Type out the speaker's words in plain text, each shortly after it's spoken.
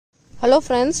Hello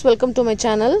friends, welcome to my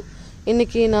channel.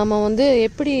 இன்னைக்கு நாம வந்து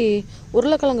எப்படி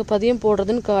உருளைக்கிழங்கு பதியம்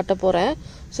போடுறதுன்னு காட்ட போறேன்.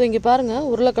 சோ இங்க பாருங்க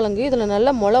உருளைக்கிழங்கு இதுல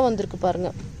நல்ல முளை வந்திருக்கு பாருங்க.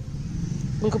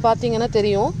 உங்களுக்கு பாத்தீங்கன்னா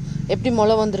தெரியும் எப்படி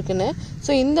முளை வந்திருக்குன்னு.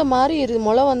 சோ இந்த மாதிரி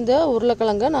முளை வந்த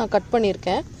உருளைக்கிழங்க நான் கட்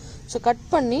பண்ணிருக்கேன். சோ கட்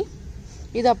பண்ணி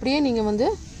இது அப்படியே நீங்க வந்து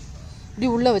இப்படி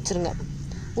உள்ள வச்சிருங்க.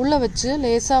 உள்ள வச்சு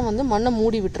லேசா வந்து மண்ணை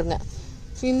மூடி விட்டுருங்க.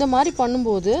 சோ இந்த மாதிரி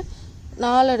பண்ணும்போது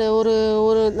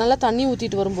ஒரு நல்ல தண்ணி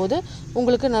ஊத்திட்டு வரும்போது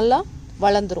உங்களுக்கு நல்லா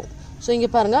வளந்துரும். சோ இங்க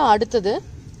பாருங்க அடுத்து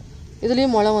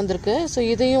இதுலயும் முளை வந்திருக்கு. சோ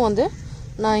இதையும் வந்து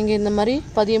நான் இங்க இந்த மாதிரி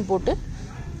பதியம் போட்டு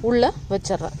உள்ள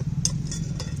வச்சிரறேன்.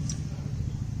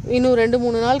 இன்னும்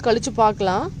 2-3 நாள் கழிச்சு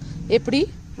பார்க்கலாம் எப்படி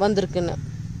வந்திருக்குன்னு.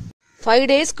 5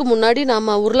 டேஸ்க்கு முன்னாடி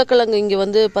நாம உருளைக்கிழங்கு இங்க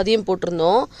வந்து பதியம்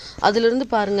போட்டிருந்தோம். அதில இருந்து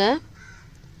பாருங்க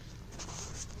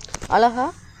அழகா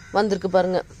வந்திருக்கு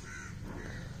பாருங்க.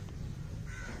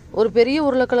 ஒரு பெரிய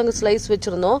உருளைக்கிழங்கு ஸ்லைஸ்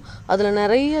வச்சிருந்தோம். அதுல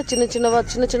நிறைய சின்ன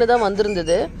சின்னதா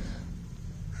வந்திருந்தது.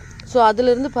 சோ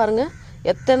அதில இருந்து பாருங்க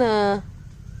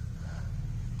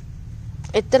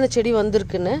எத்தனை செடி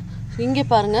வந்திருக்குன்னு. இங்க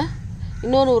பாருங்க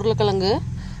இன்னொரு உருளைக்கிழங்கு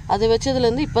அதை வச்சதுல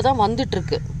இருந்து இப்பதான் வந்துட்டு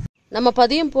இருக்கு. நம்ம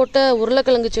பதியம் போட்ட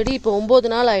உருளைக்கிழங்கு செடி இப்போ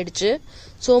 9 நாள் ஆயிடுச்சு.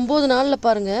 சோ 9 நாள்ல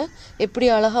பாருங்க எப்படி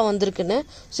அழகா வந்திருக்குன்னு.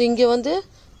 சோ இங்க வந்து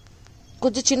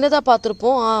கொஞ்சம் சின்னதா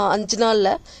பார்த்திருப்போம் 5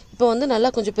 நாள்ல. இப்போ வந்து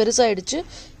நல்லா கொஞ்சம் பெருசாயிடுச்சு.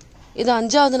 இது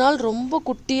 5வது நாள் ரொம்ப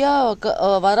குட்டியா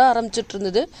வர ஆரம்பிச்சிட்டு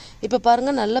இருந்தது. இப்ப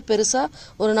பாருங்க நல்லா பெருசா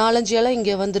ஒரு 4-5 இலை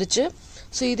இங்க வந்துருச்சு.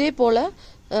 சோ இதே போல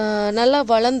நல்லா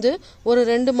வளர்ந்து ஒரு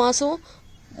 2 மாசம்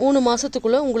 3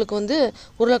 மாசத்துக்குள்ள உங்களுக்கு வந்து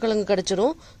உருளைக்கிழங்கு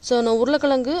கிடைச்சிரும். சோ நான்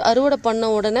உருளைக்கிழங்கு அறுவடை பண்ண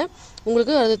உடனே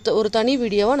உங்களுக்கு அது ஒரு தனி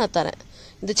வீடியோவா நான் தரேன்.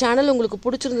 இந்த சேனல் உங்களுக்கு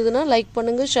பிடிச்சிருந்ததுன்னா லைக்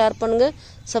பண்ணுங்க, ஷேர் பண்ணுங்க,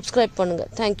 சப்ஸ்கிரைப் பண்ணுங்க.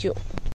 Thank you.